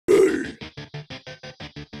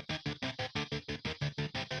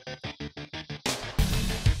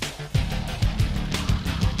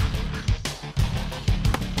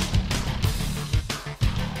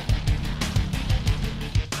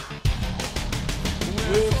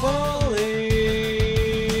We're falling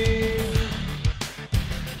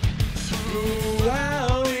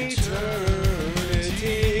throughout eternity.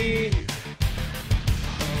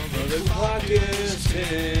 The clock is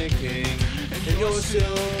ticking, and you're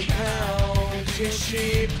still counting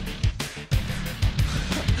sheep.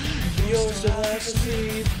 You're still half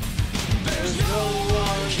asleep. There's no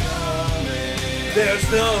one coming. There's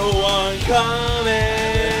no one coming.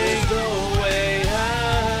 There's no way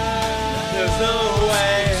out. There's no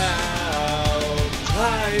way out.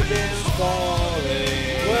 I've been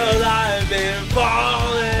falling. Well, I've been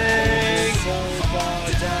falling so far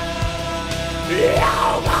down.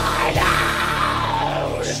 Oh my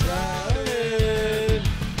God! Shrouded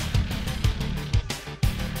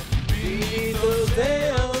beneath the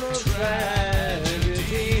veil of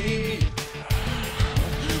tragedy.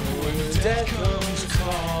 When death comes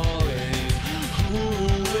calling, who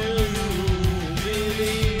will you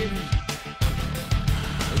believe?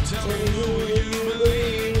 Tell me who you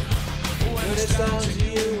believe when it's down to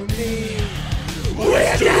you and me.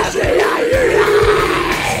 We're nothing like you.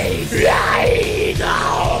 I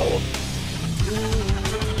know.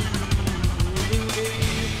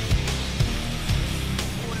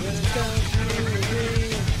 When it's down to you and me,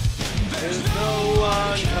 there's no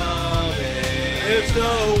one coming. There's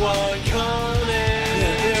no one coming.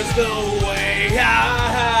 There's no way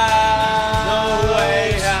out. No way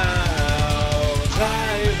out.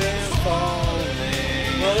 I've been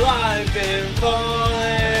falling. Well, I've been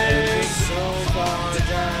falling so far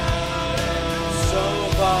down. So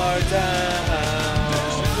far down.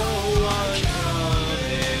 There's no one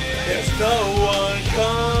coming. There's no one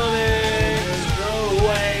coming. There's no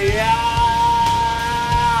way out.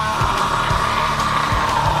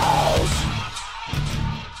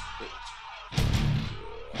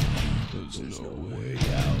 There's no way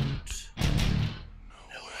out.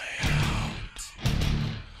 No way out.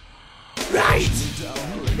 Right!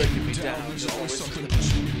 Breaking me down. There's always something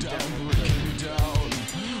pushing me down. Breaking me down.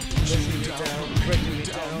 Pushing me down. Breaking me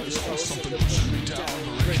down. There's always something pushing me down.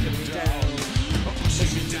 Breaking me down.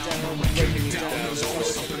 Pushing me down. Breaking me down. There's always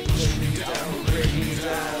something pushing me down. Breaking me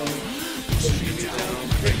down. Pushing me down.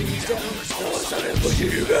 Breaking me down. There's always something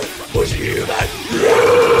pushing you back. Pushing you back.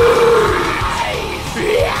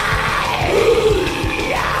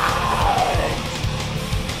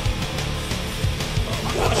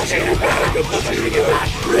 Pushing you back, I'm pushing you back,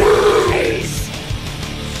 rise!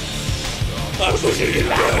 I'm pushing you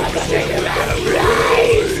back, I'm pushing you back,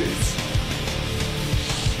 rise!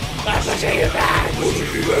 I'm pushing you back, I'm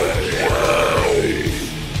pushing you back, rise!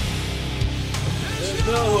 There's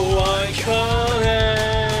no one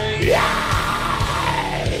coming, rise!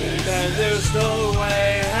 And there's no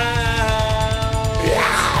way out!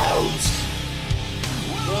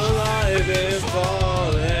 Well, I've been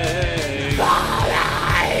falling.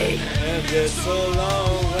 And it's so long.